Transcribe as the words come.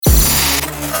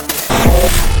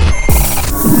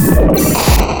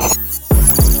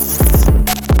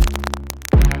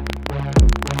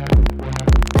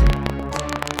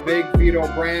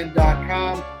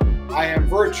BigVitoBrand.com. I am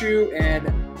Virtue,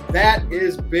 and that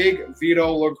is Big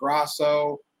Vito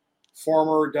LaGrasso,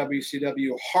 former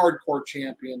WCW Hardcore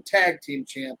Champion, Tag Team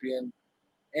Champion.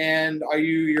 And are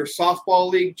you your softball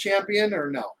league champion or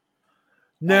no?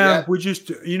 Nah, we just,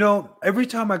 every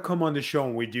time I come on the show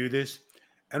and we do this,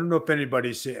 I don't know if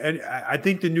anybody's, and I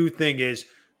think the new thing is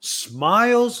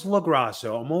Smiles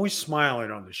LaGrasso. I'm always smiling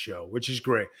on the show, which is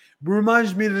great. It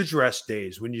reminds me of the dress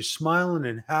days when you're smiling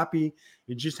and happy.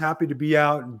 You're just happy to be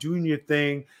out and doing your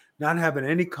thing, not having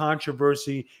any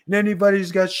controversy, and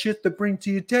anybody's got shit to bring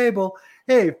to your table.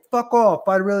 Hey, fuck off.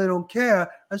 I really don't care.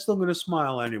 I'm still going to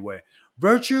smile anyway.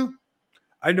 Virtue,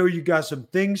 I know you got some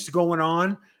things going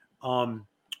on.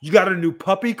 You got a new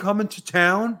puppy coming to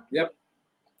town. Yep.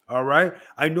 All right.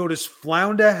 I noticed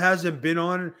Flounder hasn't been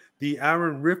on the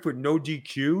Aaron Riff with no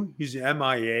DQ. He's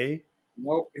MIA.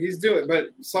 Nope, he's doing, but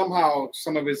somehow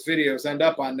some of his videos end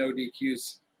up on No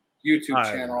DQ's YouTube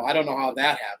channel. I don't know how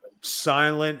that happened.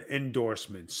 Silent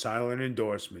endorsements.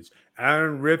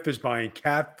 Aaron Riff is buying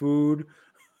cat food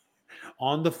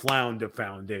on the Flounder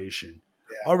Foundation.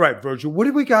 Yeah. All right, Virgil, what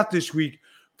do we got this week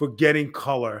for Getting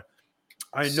Color?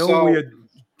 I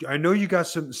know you got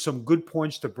some good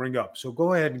points to bring up, so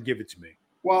go ahead and give it to me.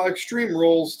 Well, Extreme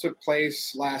Rules took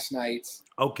place last night.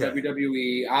 Okay.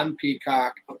 WWE on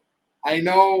Peacock. I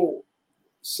know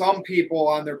some people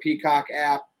on their Peacock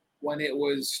app, when it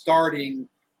was starting,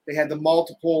 they had the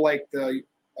multiple, like the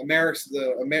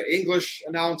English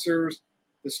announcers,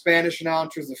 the Spanish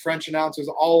announcers, the French announcers,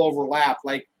 all overlap.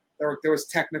 Like there was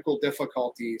technical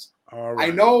difficulties. All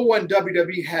right. I know when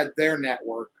WWE had their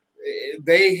network,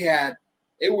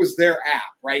 it was their app,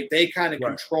 right? They kind of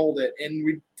controlled it, and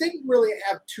we didn't really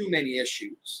have too many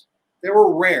issues. They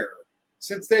were rare.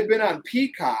 Since they've been on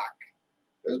Peacock,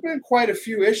 there's been quite a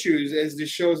few issues as the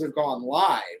shows have gone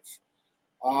live.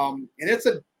 And it's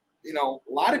a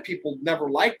lot of people never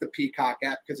liked the Peacock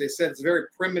app because they said it's very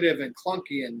primitive and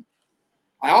clunky, and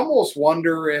I almost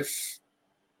wonder if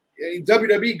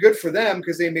WWE, good for them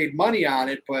because they made money on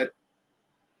it, but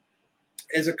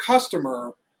as a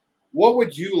customer, what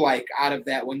would you like out of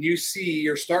that when you're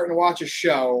starting to watch a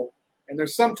show and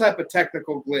there's some type of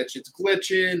technical glitch? It's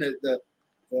glitching,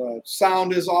 the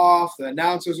sound is off, the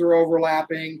announcers are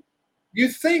overlapping. You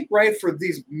think, right, for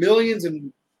these millions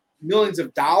and millions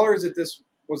of dollars that this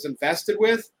was invested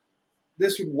with,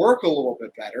 this would work a little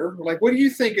bit better. Like, what do you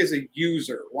think as a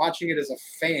user watching it as a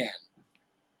fan?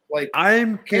 Like,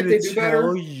 I'm going to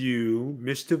tell you,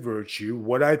 Mr. Virtue,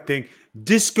 what I think.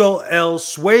 Disco El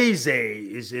Swayze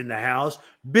is in the house.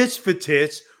 Bits for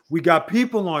tits. We got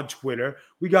people on Twitter.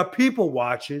 We got people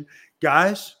watching.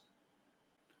 Guys,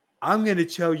 I'm going to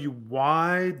tell you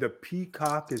why the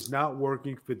Peacock is not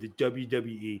working for the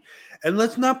WWE. And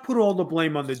let's not put all the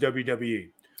blame on the WWE.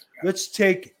 Let's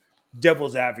take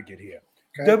devil's advocate here.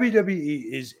 Okay.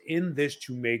 WWE is in this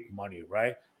to make money,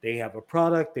 right? They have a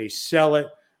product, they sell it,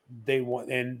 they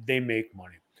make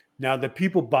money. Now, the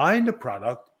people buying the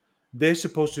product, they're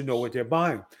supposed to know what they're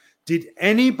buying. Did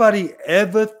anybody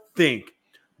ever think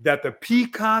that the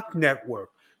Peacock Network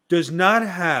does not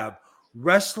have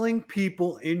wrestling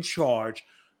people in charge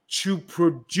to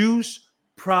produce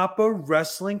proper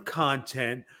wrestling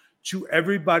content to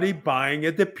everybody buying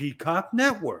at the Peacock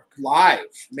Network? Live.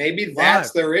 Maybe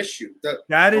that's their issue.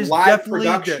 That is definitely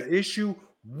the issue,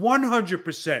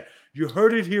 100%. You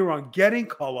heard it here on Getting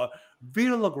Color.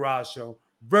 Vito LaGrasso,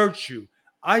 Virtue.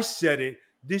 I said it.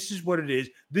 This is what it is.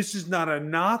 This is not a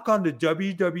knock on the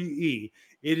WWE.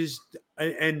 It is,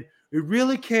 and it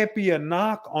really can't be a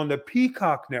knock on the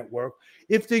Peacock Network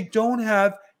if they don't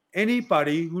have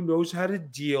anybody who knows how to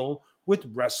deal with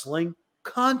wrestling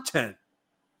content.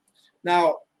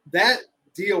 Now, that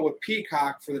deal with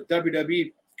Peacock for the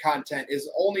WWE content is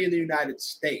only in the United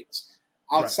States.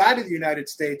 Outside of the United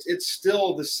States, it's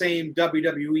still the same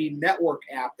WWE Network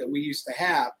app that we used to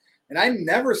have. And I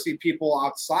never see people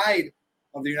outside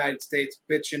of the United States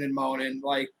bitching and moaning.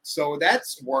 So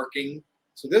that's working.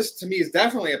 So this, to me, is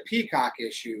definitely a Peacock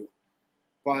issue.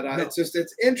 But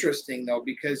it's interesting, though,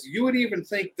 because you would even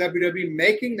think WWE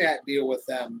making that deal with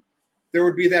them, there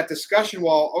would be that discussion,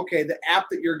 well, okay, the app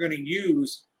that you're going to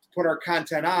use to put our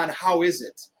content on, how is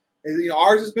it?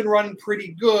 Ours has been running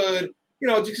pretty good.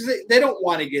 Because they don't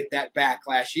want to get that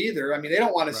backlash either. I mean, they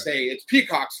don't want to say it's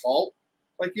Peacock's fault.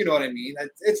 Like, you know what I mean?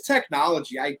 It's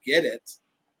technology. I get it.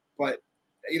 But,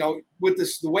 with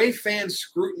the way fans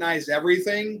scrutinize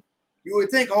everything, you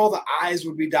would think all the I's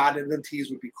would be dotted and the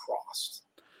T's would be crossed.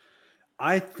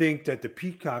 I think that the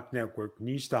Peacock Network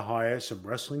needs to hire some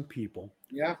wrestling people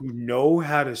Yeah. who know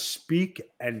how to speak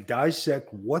and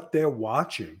dissect what they're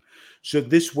watching. So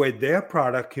this way their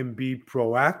product can be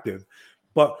proactive.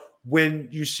 But when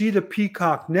you see the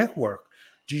Peacock Network,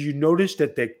 do you notice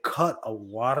that they cut a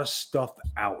lot of stuff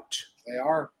out? They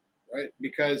are, right?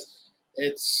 Because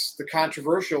it's the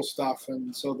controversial stuff,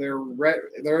 and so they're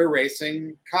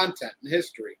erasing content and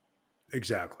history.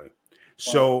 Exactly.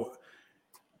 So,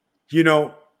 you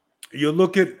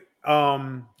look at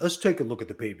let's take a look at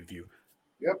the pay-per-view.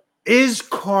 Yep. Is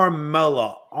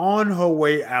Carmella on her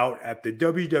way out at the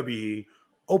WWE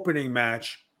opening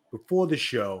match before the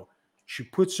show? She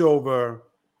puts over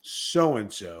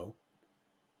so-and-so.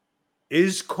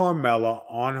 Is Carmella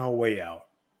on her way out?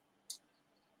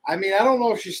 I mean, I don't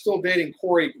know if she's still dating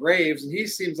Corey Graves, and he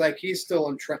seems like he's still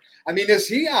in trend. I mean, is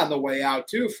he on the way out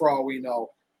too, for all we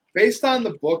know? Based on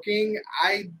the booking,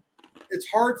 it's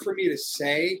hard for me to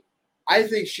say. I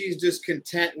think she's just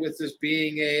content with this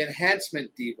being an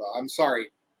enhancement diva. I'm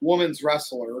sorry, woman's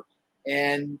wrestler,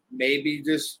 and maybe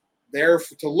just there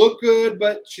to look good,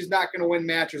 but she's not going to win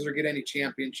matches or get any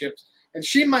championships. And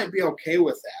she might be okay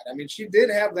with that. I mean, she did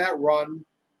have that run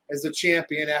as a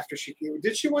champion after she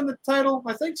win the title?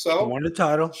 I think so. She won the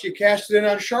title. She cashed it in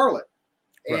on Charlotte,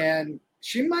 right. And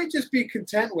she might just be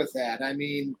content with that. I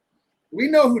mean, we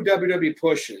know who WWE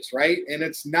pushes, right? And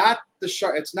it's not the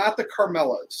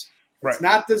Carmellas. Right. It's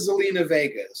not the Zelina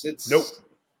Vegas. It's nope.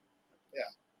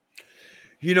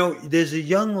 Yeah. There's a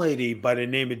young lady by the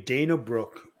name of Dana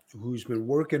Brooke who's been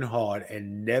working hard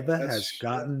and never has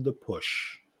gotten the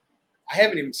push. I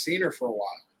haven't even seen her for a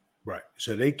while. Right.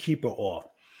 So they keep her off.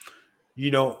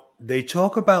 They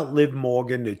talk about Liv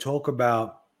Morgan. They talk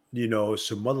about,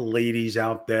 some other ladies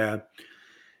out there.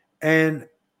 And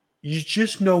you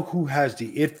just know who has the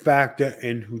it factor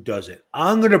and who doesn't.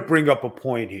 I'm going to bring up a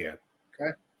point here.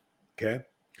 Okay.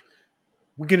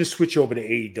 We're going to switch over to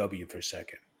AEW for a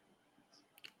second.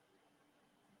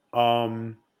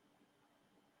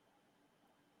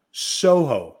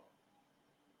 Soho.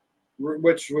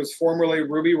 Which was formerly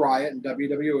Ruby Riott in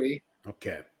WWE.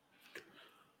 Okay.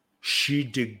 She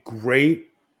did great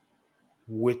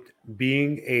with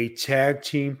being a tag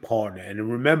team partner.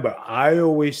 And remember, I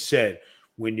always said,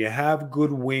 when you have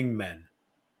good wingmen,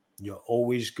 you're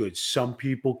always good. Some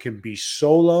people can be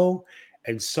solo,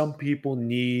 and some people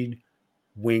need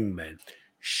wingmen.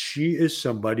 She is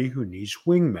somebody who needs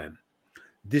wingmen.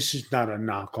 This is not a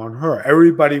knock on her.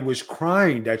 Everybody was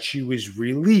crying that she was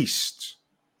released,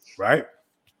 right?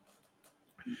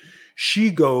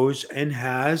 She goes and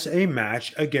has a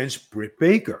match against Britt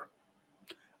Baker.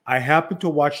 I happened to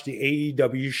watch the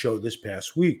AEW show this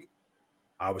past week.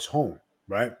 I was home,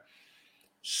 right?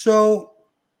 So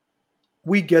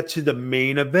we get to the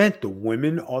main event. The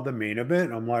women are the main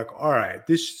event. I'm like, all right,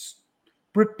 this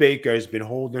Britt Baker has been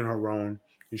holding her own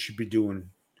and should be doing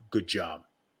a good job.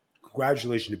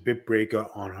 Congratulations to Britt Baker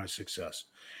on her success.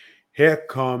 Here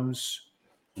comes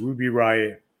Ruby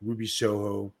Riott, Ruby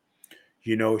Soho.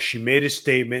 She made a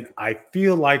statement. I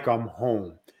feel like I'm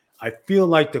home. I feel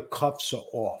like the cuffs are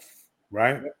off,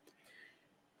 right?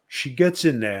 She gets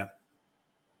in there.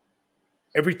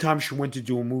 Every time she went to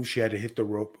do a move, she had to hit the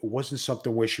rope. It wasn't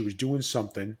something where she was doing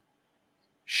something.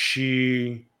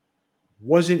 She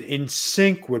wasn't in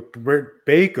sync with Britt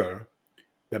Baker.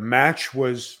 The match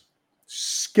was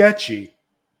sketchy.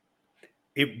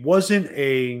 It wasn't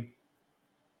a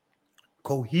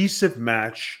cohesive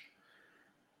match.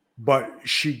 But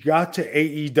she got to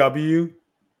AEW.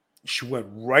 She went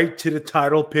right to the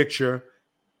title picture,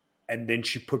 and then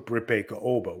she put Britt Baker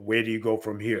over. Where do you go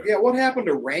from here? Yeah, what happened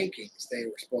to rankings they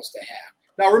were supposed to have?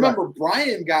 Now, remember,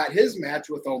 Bryan got his match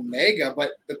with Omega,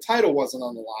 but the title wasn't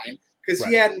on the line because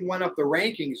he hadn't went up the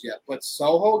rankings yet. But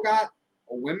Soho got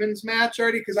a women's match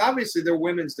already because obviously their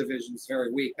women's division is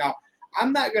very weak. Now,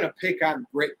 I'm not going to pick on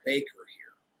Britt Baker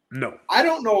here. No. I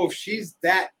don't know if she's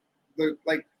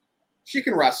she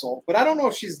can wrestle, but I don't know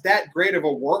if she's that great of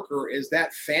a worker as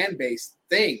that fan base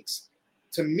thinks.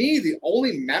 To me, the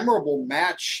only memorable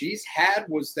match she's had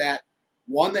was that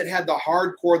one that had the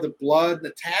hardcore, the blood,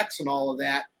 the tax, and all of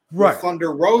that. With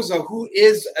Thunder Rosa, who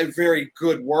is a very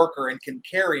good worker and can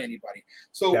carry anybody.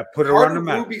 So put her on the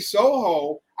map. Ruby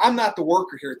Soho, I'm not the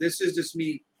worker here. This is just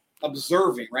me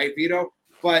observing, right, Vito?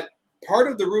 But part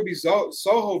of the Ruby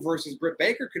Soho versus Britt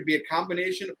Baker could be a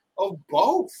combination of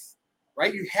both.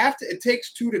 Right, it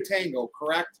takes two to tango,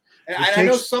 correct? And I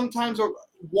know sometimes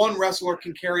one wrestler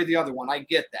can carry the other one. I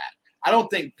get that. I don't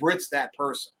think Britt's that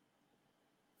person.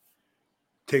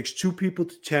 Takes two people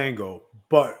to tango,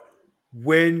 but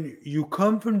when you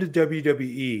come from the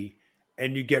WWE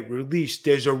and you get released,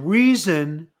 there's a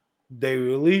reason they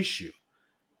release you.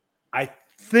 I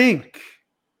think,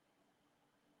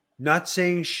 not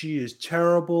saying she is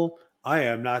terrible. I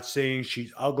am not saying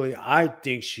she's ugly. I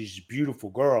think she's a beautiful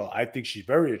girl. I think she's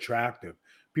very attractive.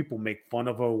 People make fun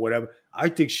of her or whatever. I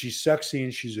think she's sexy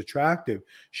and she's attractive.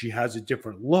 She has a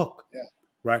different look,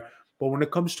 right? But when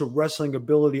it comes to wrestling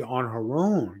ability on her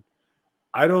own,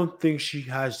 I don't think she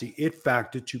has the it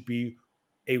factor to be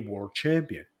a world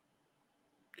champion.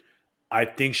 I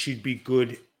think she'd be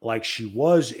good like she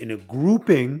was in a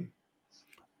grouping.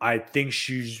 I think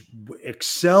she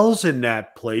excels in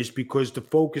that place because the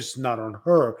focus is not on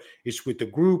her; it's with the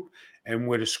group and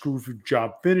with a screw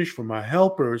job finish from her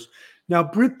helpers. Now,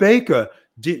 Britt Baker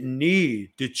didn't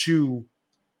need the two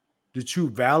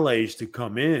valets to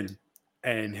come in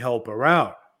and help her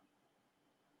out.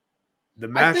 The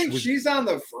match I think she's on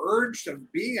the verge of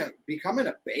becoming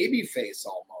a baby face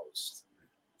almost.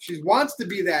 She wants to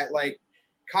be that like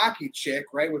cocky chick,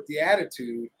 right, with the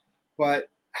attitude, but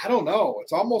I don't know.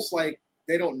 It's almost like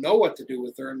they don't know what to do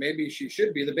with her, and maybe she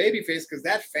should be the baby face because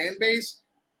that fan base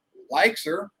likes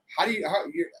her. Are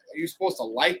you supposed to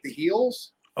like the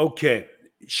heels? Okay,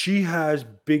 she has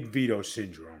Big Vito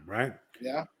syndrome, right?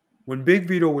 Yeah. When Big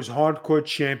Vito was hardcore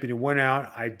champion and went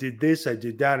out, I did this, I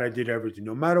did that, I did everything.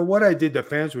 No matter what I did, the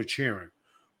fans were cheering.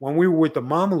 When we were with the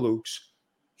Mamalukes,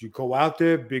 you go out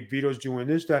there, Big Vito's doing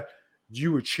this, that,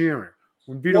 you were cheering.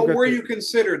 When Vito what were you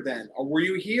considered then? Or were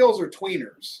you heels or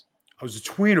tweeners? I was a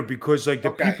tweener because the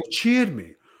people cheered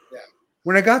me. Yeah.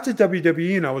 When I got to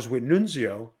WWE and I was with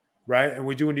Nunzio, right, and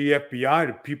we're doing the FBI,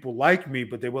 the people liked me,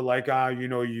 but they were like,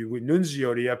 you with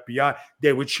Nunzio, the FBI,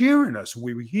 they were cheering us.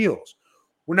 We were heels.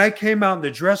 When I came out in the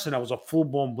dress and I was a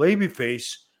full-blown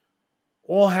babyface,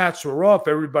 all hats were off.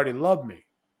 Everybody loved me.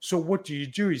 So what do?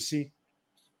 You see,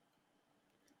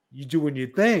 you're doing your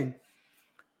thing.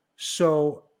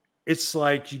 So it's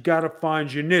like you got to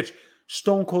find your niche.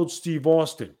 Stone Cold Steve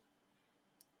Austin,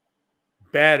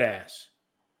 badass.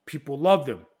 People loved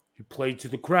him. He played to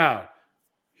the crowd.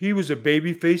 He was a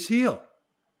babyface heel,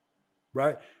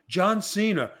 right? John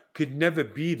Cena could never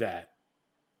be that.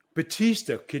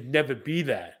 Batista could never be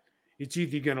that. It's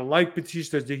either you're going to like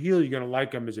Batista as a heel, or you're going to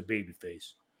like him as a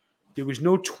babyface. There was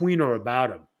no tweener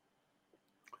about him.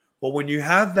 But when you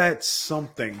have that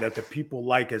something that the people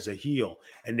like as a heel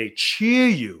and they cheer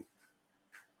you,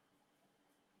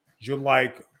 you're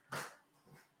like,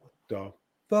 what the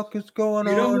fuck is going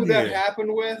on? You know who here? that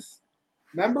happened with?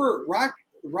 Remember,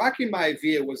 Rocky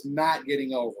Maivia was not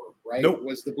getting over, right? Nope. It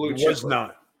was the blue chip? chipper. Was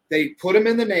not. They put him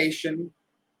in the Nation.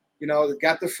 You know,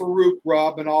 got the Farouk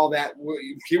rub and all that.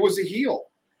 He was a heel.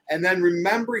 And then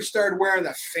remember, he started wearing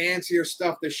the fancier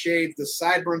stuff, the shades, the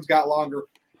sideburns got longer.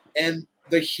 And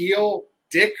the heel,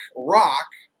 Dick Rock,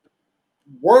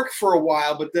 worked for a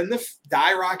while, but then the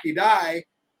Die Rocky Die,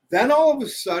 then all of a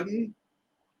sudden,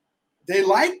 they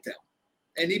liked him.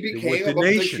 And he became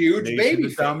a huge baby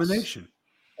face. Domination.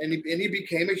 And he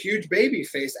became a huge baby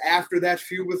face after that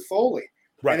feud with Foley.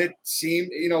 Right. And it seemed,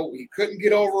 he couldn't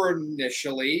get over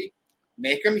initially,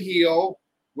 make him heel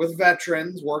with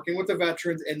veterans, working with the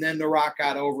veterans, and then The Rock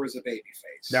got over as a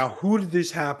babyface. Now, who did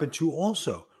this happen to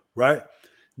also, right?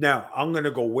 Now, I'm going to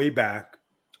go way back.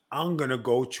 I'm going to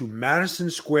go to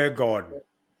Madison Square Garden.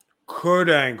 Kurt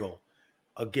Angle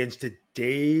against the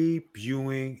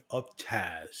debuting of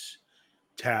Taz.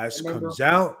 Taz comes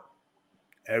out.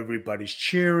 Everybody's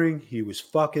cheering. He was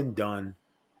fucking done.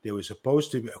 They were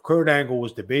supposed to be. Kurt Angle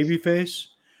was the babyface.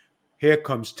 Here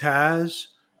comes Taz,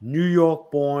 New York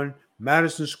born,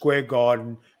 Madison Square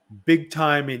Garden, big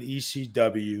time in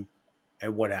ECW.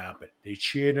 And what happened? They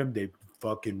cheered him. They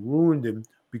fucking ruined him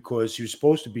because he was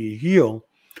supposed to be a heel.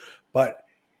 But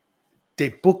they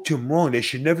booked him wrong. They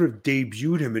should never have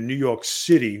debuted him in New York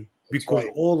City because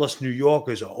all us New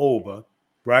Yorkers are over,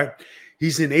 right?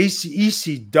 He's in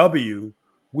ECW,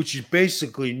 which is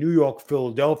basically New York,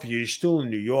 Philadelphia. You're still a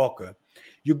New Yorker.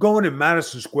 You're going to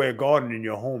Madison Square Garden in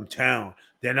your hometown.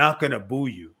 They're not going to boo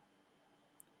you.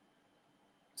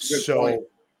 So,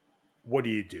 what do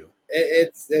you do?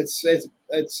 It's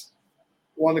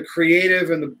when the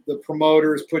creative and the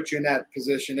promoters put you in that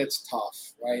position, it's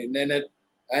tough, right? And then it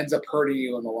ends up hurting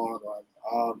you in the long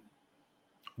run.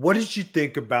 What did you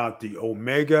think about the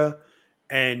Omega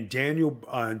and Daniel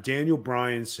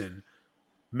Bryanson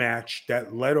match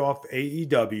that led off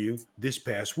AEW this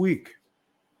past week?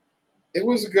 It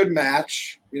was a good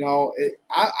match.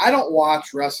 I don't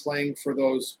watch wrestling for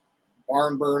those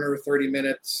barn burner 30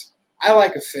 minutes. I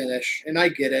like a finish, and I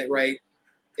get it, right?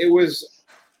 They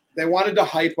wanted to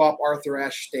hype up Arthur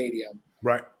Ashe Stadium.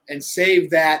 Right. And save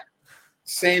that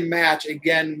same match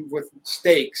again with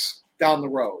stakes down the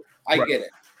road. I get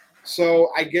it. So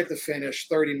I get the finish,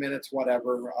 30 minutes,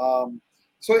 whatever.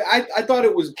 So I thought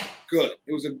it was good.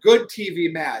 It was a good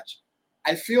TV match.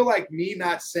 I feel like me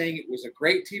not saying it was a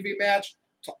great TV match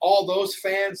to all those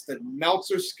fans, the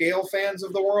Meltzer scale fans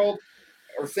of the world,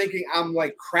 are thinking I'm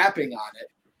like crapping on it.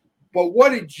 But what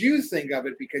did you think of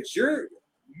it? Because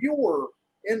you were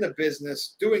in the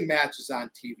business doing matches on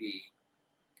TV.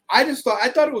 I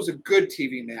thought it was a good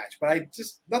TV match, but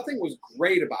nothing was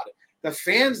great about it. The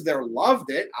fans there loved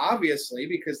it, obviously,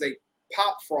 because they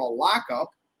popped for a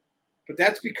lockup. But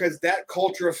that's because that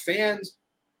culture of fans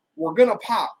were gonna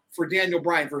pop for Daniel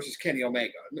Bryan versus Kenny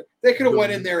Omega. They could have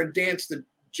went in there and danced the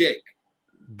jig.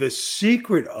 The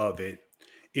secret of it,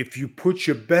 if you put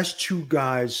your best two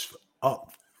guys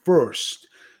up first,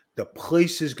 the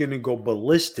place is going to go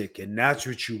ballistic, and that's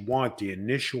what you want, the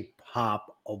initial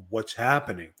pop of what's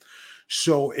happening.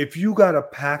 So if you got a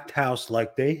packed house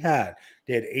like they had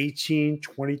 18,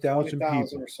 20,000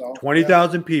 people, or so.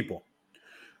 20,000 people.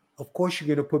 Of course, you're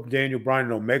going to put Daniel Bryan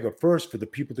and Omega first for the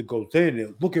people that go in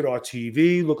and look at our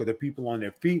TV, look at the people on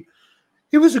their feet.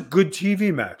 It was a good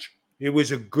TV match. It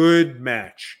was a good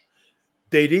match.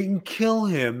 They didn't kill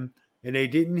him, and they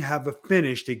didn't have a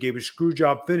finish. They gave a screw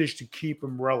job finish to keep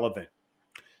him relevant.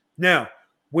 Now,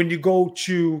 when you go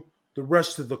to the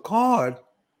rest of the card,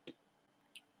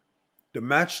 the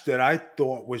match that I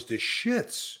thought was the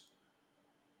shits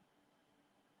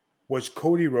was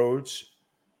Cody Rhodes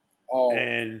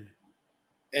and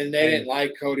they didn't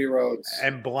like Cody Rhodes.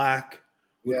 And Black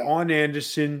with Arn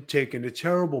Anderson taking a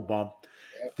terrible bump.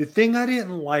 Yep. The thing I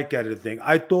didn't like out of the thing,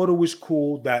 I thought it was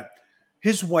cool that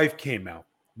his wife came out,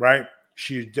 right?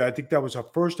 I think that was her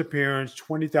first appearance,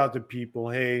 20,000 people.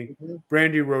 Hey,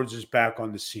 Brandy Rhodes is back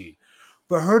on the scene.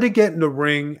 For her to get in the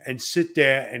ring and sit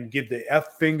there and give the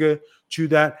F finger to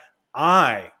that,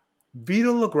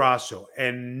 Vito LaGrasso,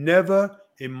 and never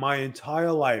in my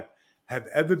entire life have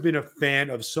ever been a fan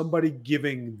of somebody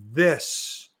giving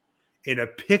this in a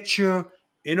picture,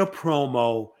 in a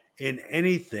promo, in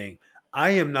anything.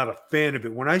 I am not a fan of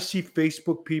it. When I see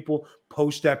Facebook people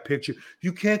post that picture,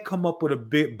 you can't come up with a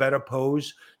bit better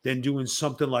pose than doing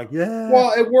something like that.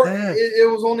 Well, it worked.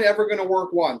 It was only ever going to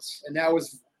work once, and that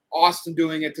was Austin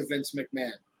doing it to Vince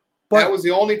McMahon. That was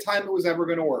the only time it was ever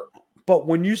going to work. But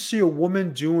when you see a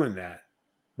woman doing that,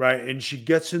 right, and she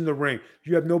gets in the ring,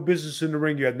 you have no business in the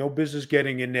ring. You have no business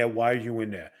getting in there. Why are you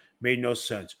in there? Made no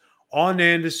sense. Arn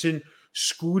Anderson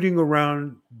scooting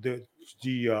around the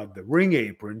ring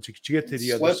apron to get to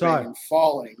the other side. And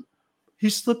falling. He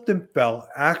slipped and fell.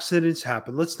 Accidents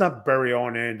happen. Let's not bury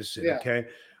Arn Anderson, okay?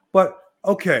 But,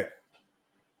 okay,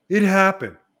 it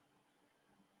happened.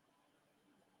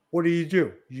 What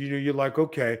do? You're like,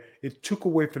 okay, it took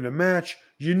away from the match.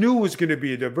 You knew it was going to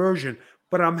be a diversion,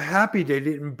 but I'm happy they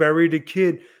didn't bury the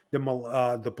kid,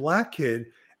 the black kid,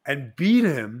 and beat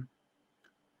him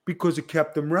because it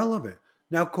kept him relevant.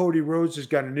 Now Cody Rhodes has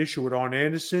got an issue with Arn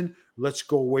Anderson. Let's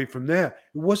go away from there.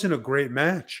 It wasn't a great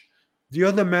match. The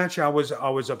other match I was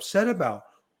upset about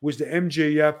was the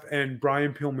MJF and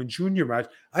Brian Pillman Jr. match.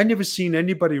 I never seen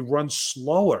anybody run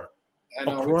slower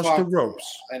across the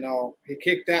ropes. I know. He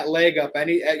kicked that leg up. When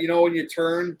you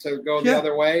turn to go the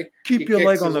other way, keep your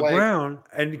leg on the ground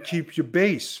and keep your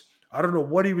base. I don't know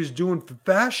what he was doing for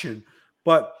fashion,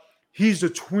 but he's a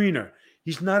tweener.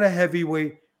 He's not a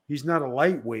heavyweight. He's not a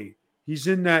lightweight. He's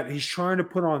in that. He's trying to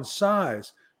put on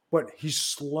size, but he's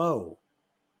slow.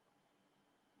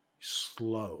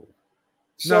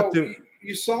 So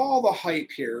you saw all the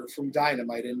hype here from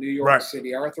Dynamite in New York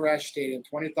City, Arthur Ashe Stadium,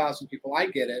 20,000 people. I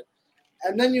get it.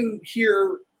 And then you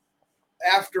hear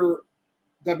after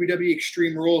WWE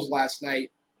Extreme Rules last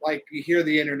night, like you hear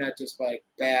the internet just like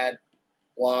bad,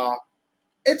 blah.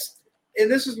 And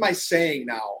this is my saying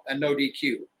now and no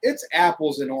DQ. It's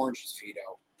apples and oranges, Vito.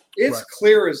 It's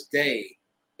clear as day.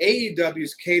 AEW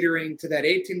is catering to that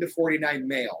 18 to 49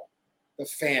 male, the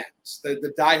fans,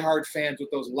 the diehard fans with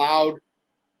those loud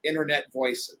internet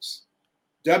voices.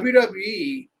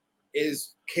 WWE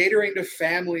is catering to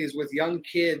families with young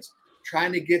kids,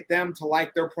 trying to get them to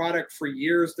like their product for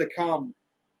years to come,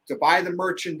 to buy the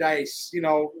merchandise,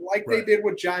 they did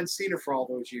with John Cena for all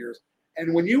those years.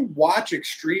 And when you watch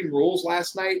Extreme Rules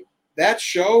last night, that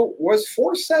show was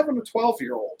for 7 to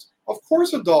 12-year-olds. Of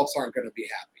course adults aren't going to be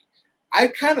happy. I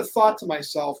kind of thought to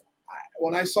myself,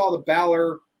 when I saw the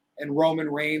Balor and Roman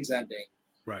Reigns ending,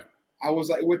 I was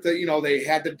like, they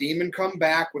had the demon come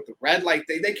back with the red light.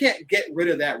 They can't get rid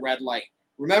of that red light.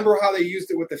 Remember how they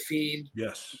used it with the Fiend?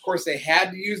 Yes. Of course, they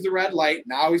had to use the red light.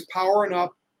 Now he's powering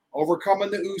up,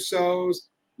 overcoming the Usos.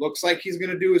 Looks like he's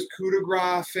going to do his coup de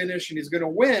grace finish, and he's going to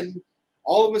win.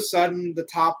 All of a sudden, the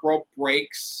top rope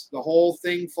breaks. The whole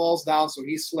thing falls down, so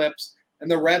he slips, and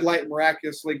the red light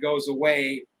miraculously goes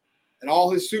away, and all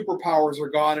his superpowers are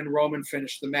gone, and Roman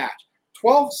finished the match.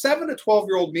 7 to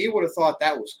 12-year-old me would have thought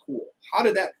that was cool.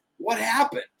 What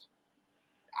happened?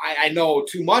 I know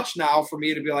too much now for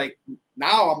me to be like,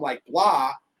 now I'm like,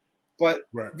 blah. But,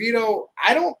 right. Vito,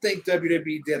 I don't think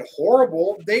WWE did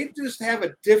horrible. They just have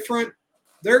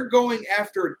they're going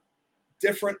after a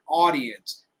different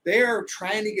audience. They are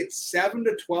trying to get 7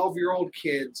 to 12-year-old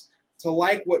kids to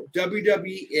like what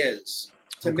WWE is,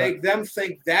 to make them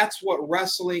think that's what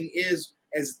wrestling is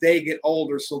as they get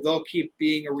older, so they'll keep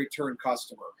being a return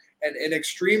customer. And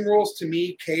Extreme Rules, to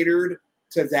me, catered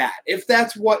to that, if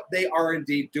that's what they are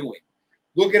indeed doing.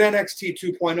 Look at NXT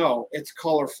 2.0. It's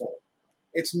colorful.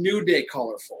 It's New Day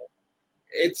colorful.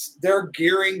 They're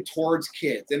gearing towards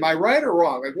kids. Am I right or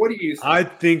wrong? Like, what do you think? I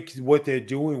think what they're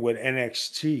doing with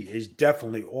NXT is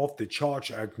definitely off the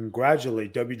charts. I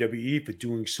congratulate WWE for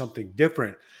doing something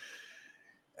different.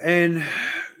 And,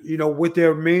 with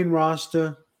their main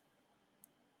roster,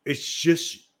 it's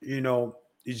just,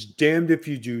 it's damned if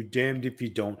you do, damned if you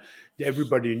don't.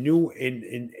 Everybody knew,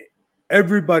 and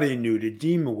everybody knew the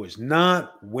Demon was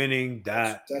not winning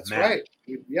that That's match. Right.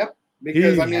 Yep.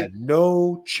 Because he had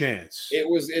no chance.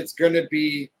 It's going to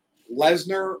be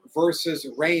Lesnar versus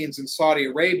Reigns in Saudi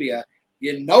Arabia.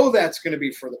 You know that's going to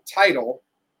be for the title.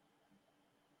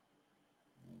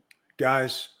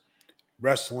 Guys,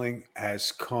 wrestling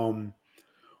has come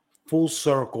full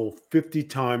circle 50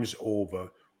 times over,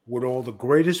 with all the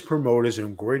greatest promoters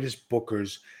and greatest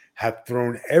bookers have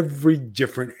thrown every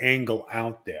different angle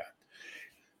out there.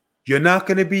 You're not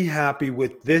going to be happy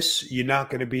with this. You're not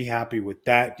going to be happy with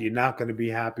that. You're not going to be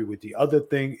happy with the other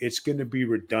thing. It's going to be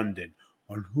redundant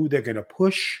on who they're going to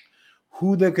push,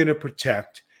 who they're going to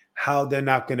protect, how they're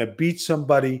not going to beat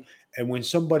somebody. And when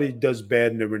somebody does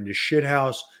bad and they're in the shit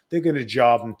house, they're going to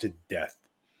job them to death.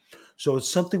 So it's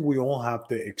something we all have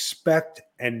to expect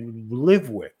and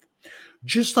live with.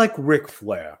 Just like Ric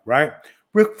Flair, right?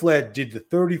 Ric Flair did the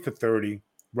 30 for 30,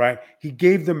 right? He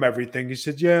gave them everything. He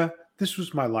said, yeah, this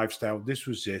was my lifestyle. This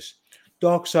was this.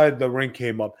 Dark Side of the Ring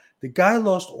came up. The guy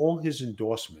lost all his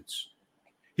endorsements.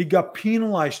 He got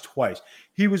penalized twice.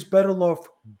 He was better off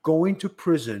going to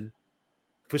prison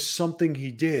for something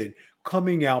he did,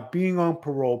 coming out, being on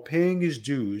parole, paying his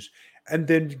dues, and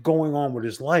then going on with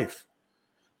his life.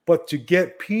 But to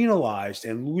get penalized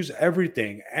and lose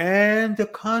everything and the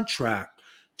contract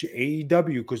to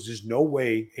AEW, because there's no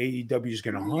way AEW is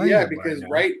going to hire him. Yeah, because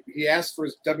he asked for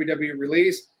his WWE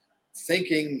release,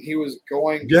 thinking he was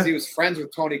going because he was friends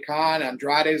with Tony Khan.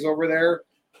 Andrade's over there,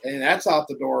 and that's out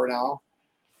the door now.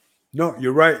 No,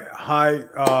 you're right.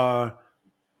 Hi,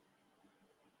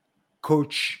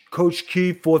 Coach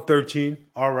Key 413.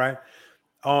 All right.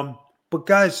 But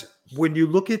guys, when you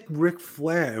look at Ric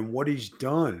Flair and what he's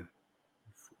done,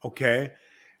 okay,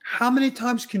 how many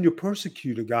times can you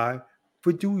persecute a guy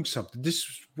for doing something?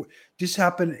 This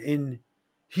happened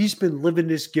he's been living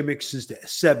this gimmick since the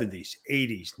 70s,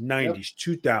 80s, 90s,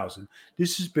 2000.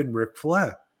 This has been Ric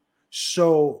Flair.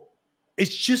 So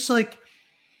it's just like,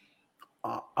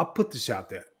 I'll put this out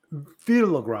there. Vito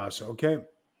LaGrasso, okay?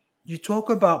 You talk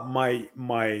about my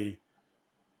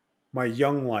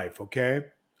young life, okay?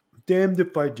 Damned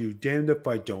if I do, damned if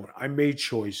I don't. I made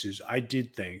choices. I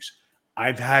did things.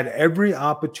 I've had every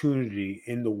opportunity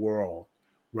in the world,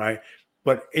 right?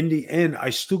 But in the end,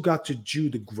 I still got to do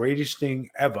the greatest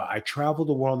thing ever. I traveled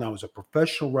the world and I was a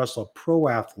professional wrestler, pro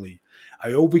athlete.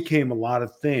 I overcame a lot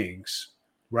of things,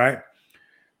 right?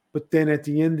 But then at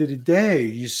the end of the day,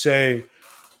 you say,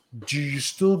 do you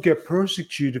still get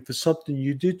persecuted for something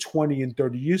you did 20 and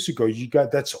 30 years ago?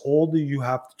 That's all that you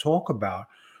have to talk about.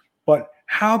 But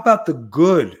how about the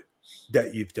good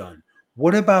that you've done?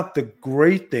 What about the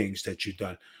great things that you've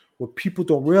done? What people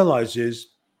don't realize is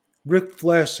Ric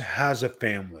Flair has a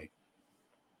family.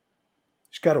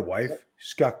 He's got a wife.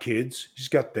 He's got kids. He's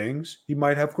got things. He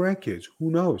might have grandkids.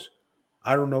 Who knows?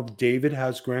 I don't know if David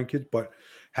has grandkids, but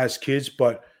has kids,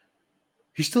 but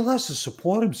he still has to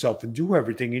support himself and do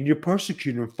everything, and you're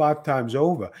persecuting him 5 times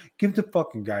over. Give the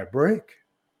fucking guy a break.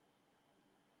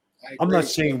 I'm not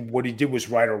saying what he did was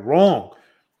right or wrong,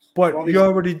 but you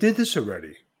already did this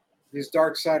already. These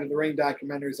Dark Side of the Ring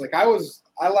documentaries, like I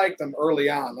liked them early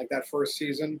on, like that first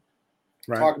season.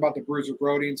 Right. Talk about the Bruiser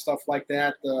Brody and stuff like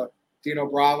that, the Dino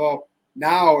Bravo.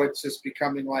 Now it's just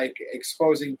becoming like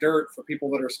exposing dirt for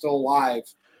people that are still alive.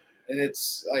 And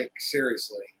it's like,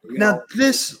 seriously. Now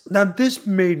this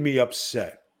made me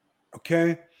upset.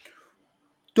 Okay.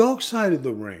 Dark Side of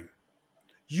the Ring.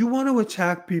 You want to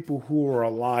attack people who are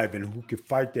alive and who can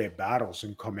fight their battles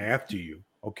and come after you.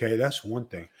 Okay, that's one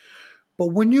thing. But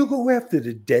when you go after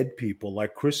the dead people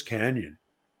like Chris Canyon,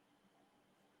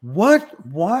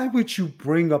 why would you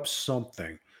bring up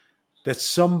something that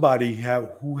somebody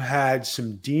who had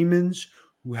some demons,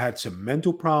 who had some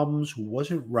mental problems, who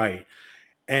wasn't right,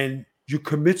 and you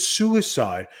commit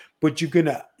suicide, but you're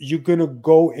gonna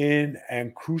go in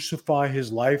and crucify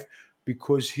his life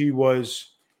because he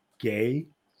was gay?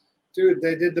 Dude,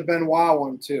 they did the Benoit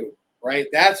one too, right?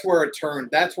 That's where it turned.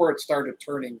 That's where it started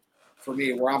turning for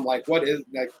me, where I'm like, what is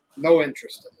like no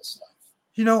interest in this stuff.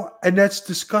 And that's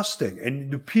disgusting.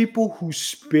 And the people who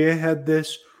spearhead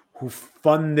this, who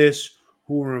fund this,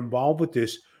 who are involved with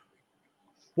this,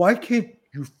 why can't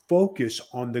you focus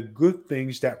on the good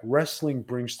things that wrestling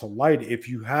brings to light if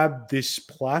you have this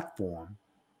platform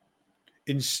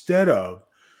instead of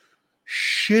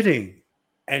shitting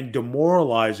and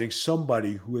demoralizing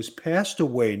somebody who has passed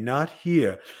away, not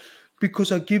here?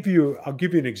 Because I'll give you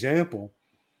an example.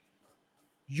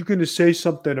 You're going to say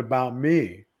something about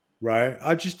me, right?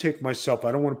 I just take myself.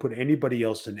 I don't want to put anybody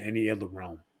else in any other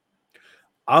realm.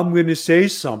 I'm going to say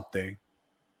something,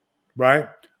 right?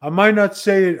 I might not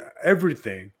say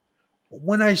everything, but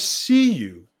when I see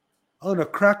you, I'm going to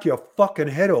crack your fucking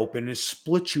head open and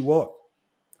split you up.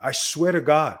 I swear to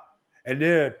God. And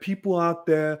there are people out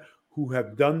there who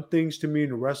have done things to me in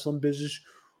the wrestling business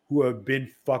who have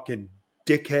been fucking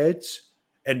dickheads,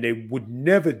 and they would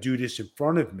never do this in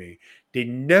front of me. They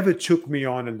never took me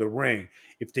on in the ring.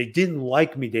 If they didn't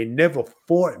like me, they never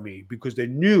fought me because they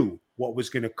knew what was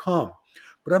going to come.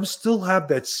 But I'm still have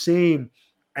that same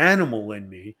animal in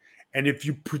me. And if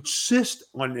you persist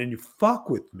on and you fuck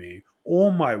with me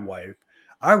or my wife,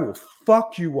 I will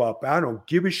fuck you up. I don't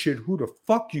give a shit who the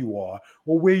fuck you are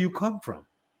or where you come from.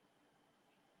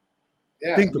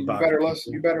 Yeah, Think I mean, about it.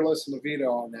 you better listen to Vito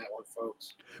on that one,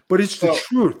 folks. But it's the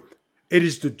truth. It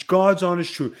is the God's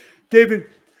honest truth. David,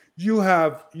 you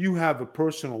have a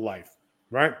personal life,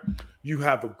 right? You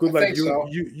have a good life.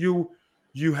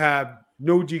 You have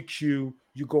no DQ.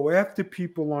 You go after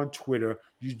people on Twitter.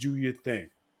 You do your thing.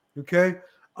 Okay?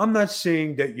 I'm not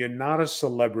saying that you're not a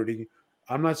celebrity.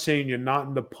 I'm not saying you're not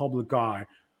in the public eye,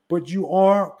 but you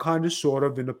are kind of sort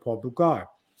of in the public eye.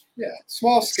 Yeah,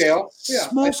 small scale. Yeah,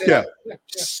 small scale.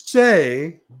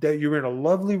 Say that you're in a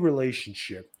lovely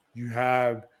relationship. You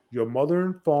have your mother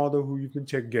and father who you can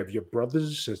take care of, your brothers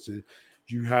and sisters.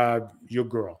 You have your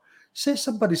girl. Say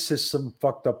somebody says something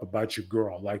fucked up about your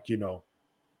girl, like you.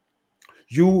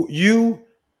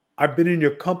 I've been in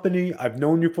your company. I've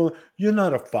known you for. You're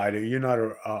not a fighter. You're not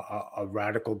a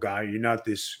radical guy. You're not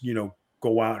this.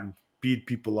 Go out and beat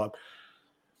people up.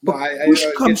 But push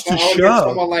comes to shove. Get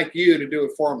someone like you to do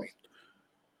it for me.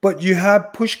 But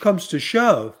push comes to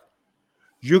shove.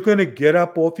 You're going to get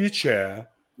up off your chair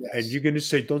and you're going to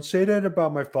say, don't say that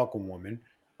about my fucking woman.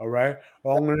 All right.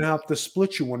 Or I'm going to have to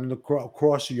split you one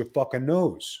across of your fucking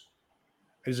nose.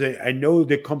 I know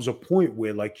there comes a point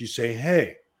where, like, you say,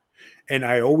 hey, and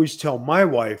I always tell my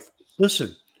wife,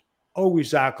 listen,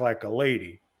 always act like a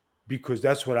lady because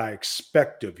that's what I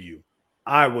expect of you.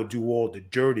 I will do all the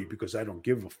dirty because I don't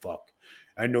give a fuck.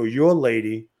 I know your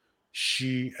lady,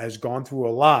 she has gone through a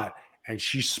lot and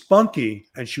she's spunky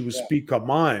and she will speak her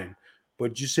mind.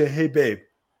 But you say, hey, babe,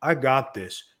 I got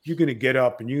this. You're going to get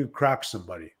up and you can crack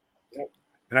somebody. Yep.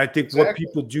 And I think what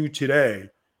people do today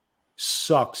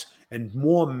sucks. And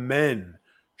more men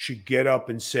should get up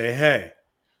and say, hey,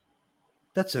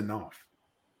 that's enough.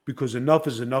 Because enough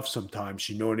is enough sometimes.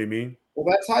 You know what I mean? Well,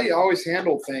 that's how you always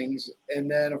handle things. And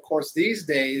then, of course, these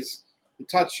days, you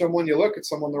touch someone, you look at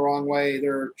someone the wrong way,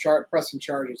 they're pressing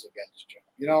charges against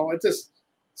you. It's just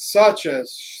such a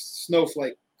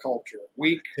snowflake culture.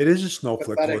 Weak. It is a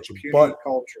snowflake culture, but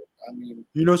culture. I mean,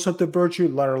 you know something, Virtue?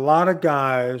 There are a lot of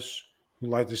guys who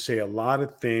like to say a lot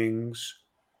of things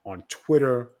on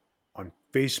Twitter, on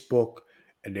Facebook,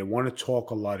 and they want to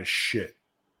talk a lot of shit.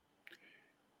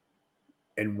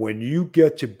 And when you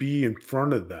get to be in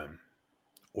front of them,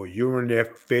 or you're in their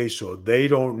face, or they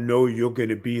don't know you're going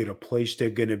to be at a place they're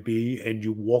going to be, and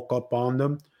you walk up on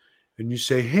them and you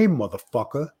say, hey,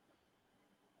 motherfucker,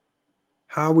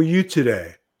 how are you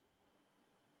today?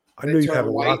 I know you had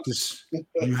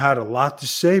a lot to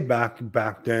say back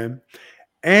then.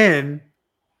 And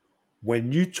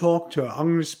when you talk to, I'm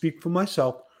going to speak for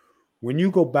myself, when you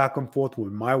go back and forth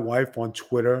with my wife on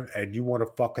Twitter and you want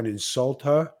to fucking insult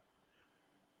her,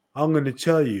 I'm going to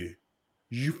tell you,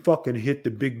 you fucking hit the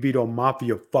Big Vito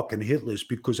Mafia fucking hit list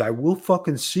because I will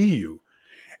fucking see you.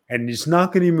 And it's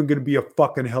not even going to be a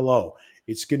fucking hello.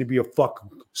 It's going to be a fucking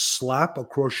slap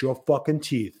across your fucking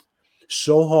teeth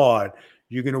so hard,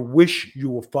 you're going to wish you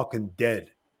were fucking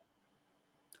dead.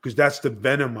 Because that's the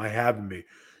venom I have in me.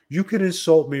 You can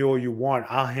insult me all you want.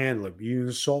 I'll handle it. You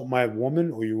insult my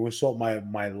woman or you insult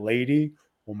my lady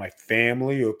or my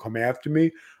family or come after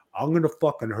me, I'm gonna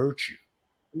fucking hurt you.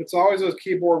 And it's always those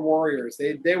keyboard warriors.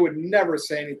 They would never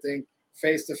say anything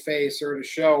face to face or to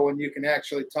show when you can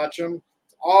actually touch them.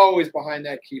 It's always behind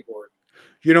that keyboard.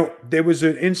 You know, there was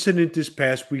an incident this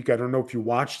past week. I don't know if you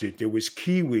watched it. There was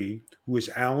Kiwi, who was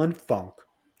Alan Funk,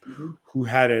 who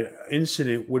had an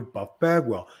incident with Buff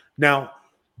Bagwell. Now,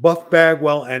 Buff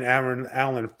Bagwell and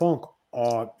Alan Funk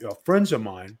are friends of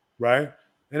mine, right?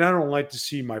 And I don't like to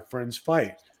see my friends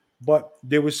fight. But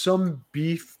there was some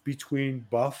beef between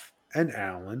Buff and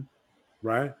Alan,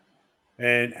 right?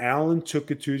 And Alan took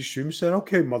it to the extreme and said,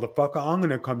 okay, motherfucker, I'm going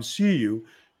to come see you.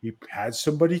 He had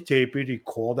somebody tape it. He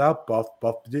called out Buff.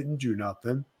 Buff didn't do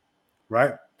nothing,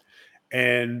 right?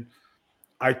 And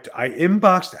I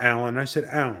inboxed Alan. I said,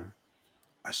 Alan,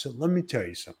 I said, let me tell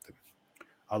you something.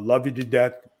 I love you to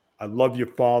death. I love your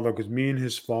father because me and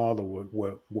his father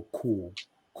were cool.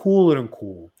 Cooler than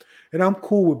cool. And I'm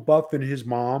cool with Buff and his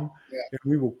mom. Yeah. And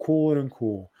we were cooler than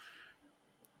cool.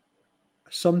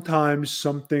 Sometimes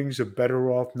some things are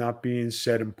better off not being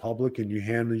said in public and you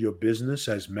handle your business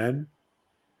as men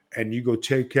and you go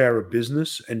take care of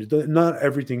business. And not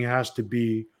everything has to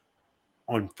be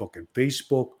on fucking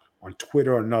Facebook, on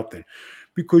Twitter or nothing.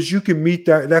 Because you can meet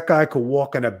that guy could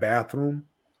walk in a bathroom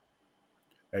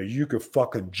and you could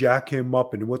fucking jack him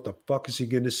up and what the fuck is he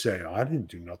going to say? I didn't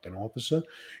do nothing, officer.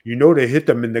 You know they hit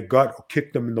them in the gut or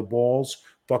kick them in the balls,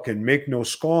 fucking make no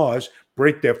scars,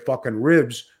 break their fucking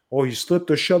ribs, or he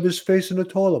slipped or shoved his face in a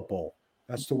toilet bowl.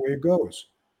 That's the way it goes.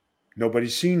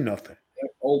 Nobody's seen nothing.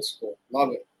 Yep, old school.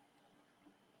 Love it.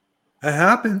 It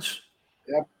happens.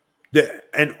 Yep.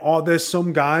 And are there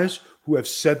some guys who have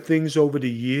said things over the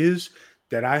years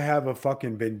that I have a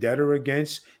fucking vendetta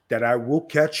against that I will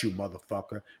catch you,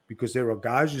 motherfucker, because there are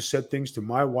guys who said things to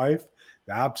my wife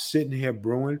that I'm sitting here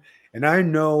brewing. And I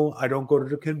know I don't go to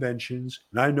the conventions,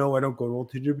 and I know I don't go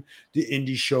to the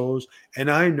indie shows,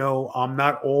 and I know I'm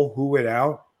not all who it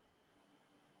out.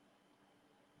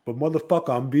 But motherfucker,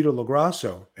 I'm Vito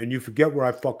LaGrasso, and you forget where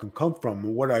I fucking come from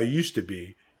and what I used to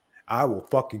be. I will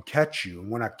fucking catch you. And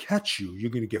when I catch you,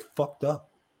 you're going to get fucked up.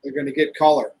 They're going to get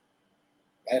color.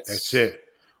 That's it.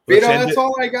 Vito, that's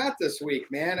all I got this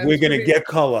week, man. We're going to get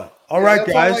color. All right,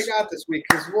 that's guys. That's all I got this week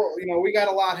because we got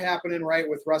a lot happening right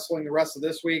with wrestling the rest of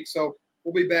this week. So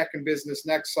we'll be back in business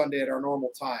next Sunday at our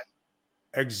normal time.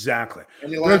 Exactly.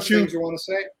 Any last things you want to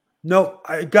say? No,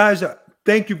 guys,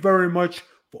 thank you very much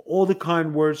for all the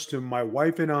kind words to my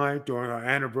wife and I during our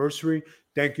anniversary.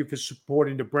 Thank you for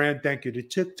supporting the brand. Thank you to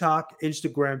TikTok,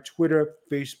 Instagram, Twitter,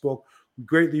 Facebook. We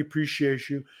greatly appreciate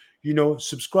you.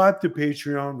 Subscribe to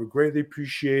Patreon. We greatly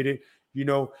appreciate it.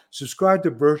 Subscribe to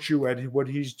Virtue at what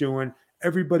he's doing.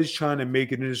 Everybody's trying to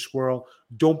make it in this world.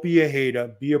 Don't be a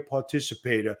hater. Be a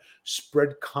participator.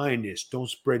 Spread kindness. Don't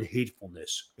spread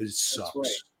hatefulness. It sucks.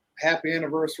 That's right. Happy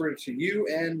anniversary to you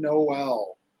and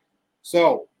Noel.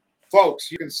 So,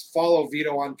 folks, you can follow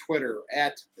Vito on Twitter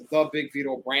at The Big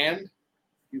Vito Brand.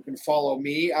 You can follow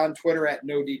me on Twitter at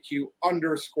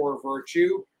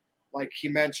NoDQ_Virtue. Like he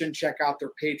mentioned, check out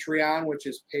their Patreon, which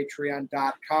is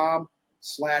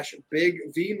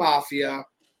patreon.com/BigVMafia.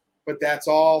 But that's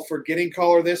all for Getting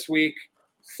Color this week.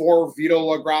 For Vito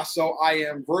LaGrasso, I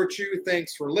am Virtue.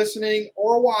 Thanks for listening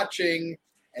or watching,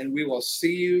 and we will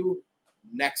see you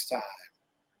next time.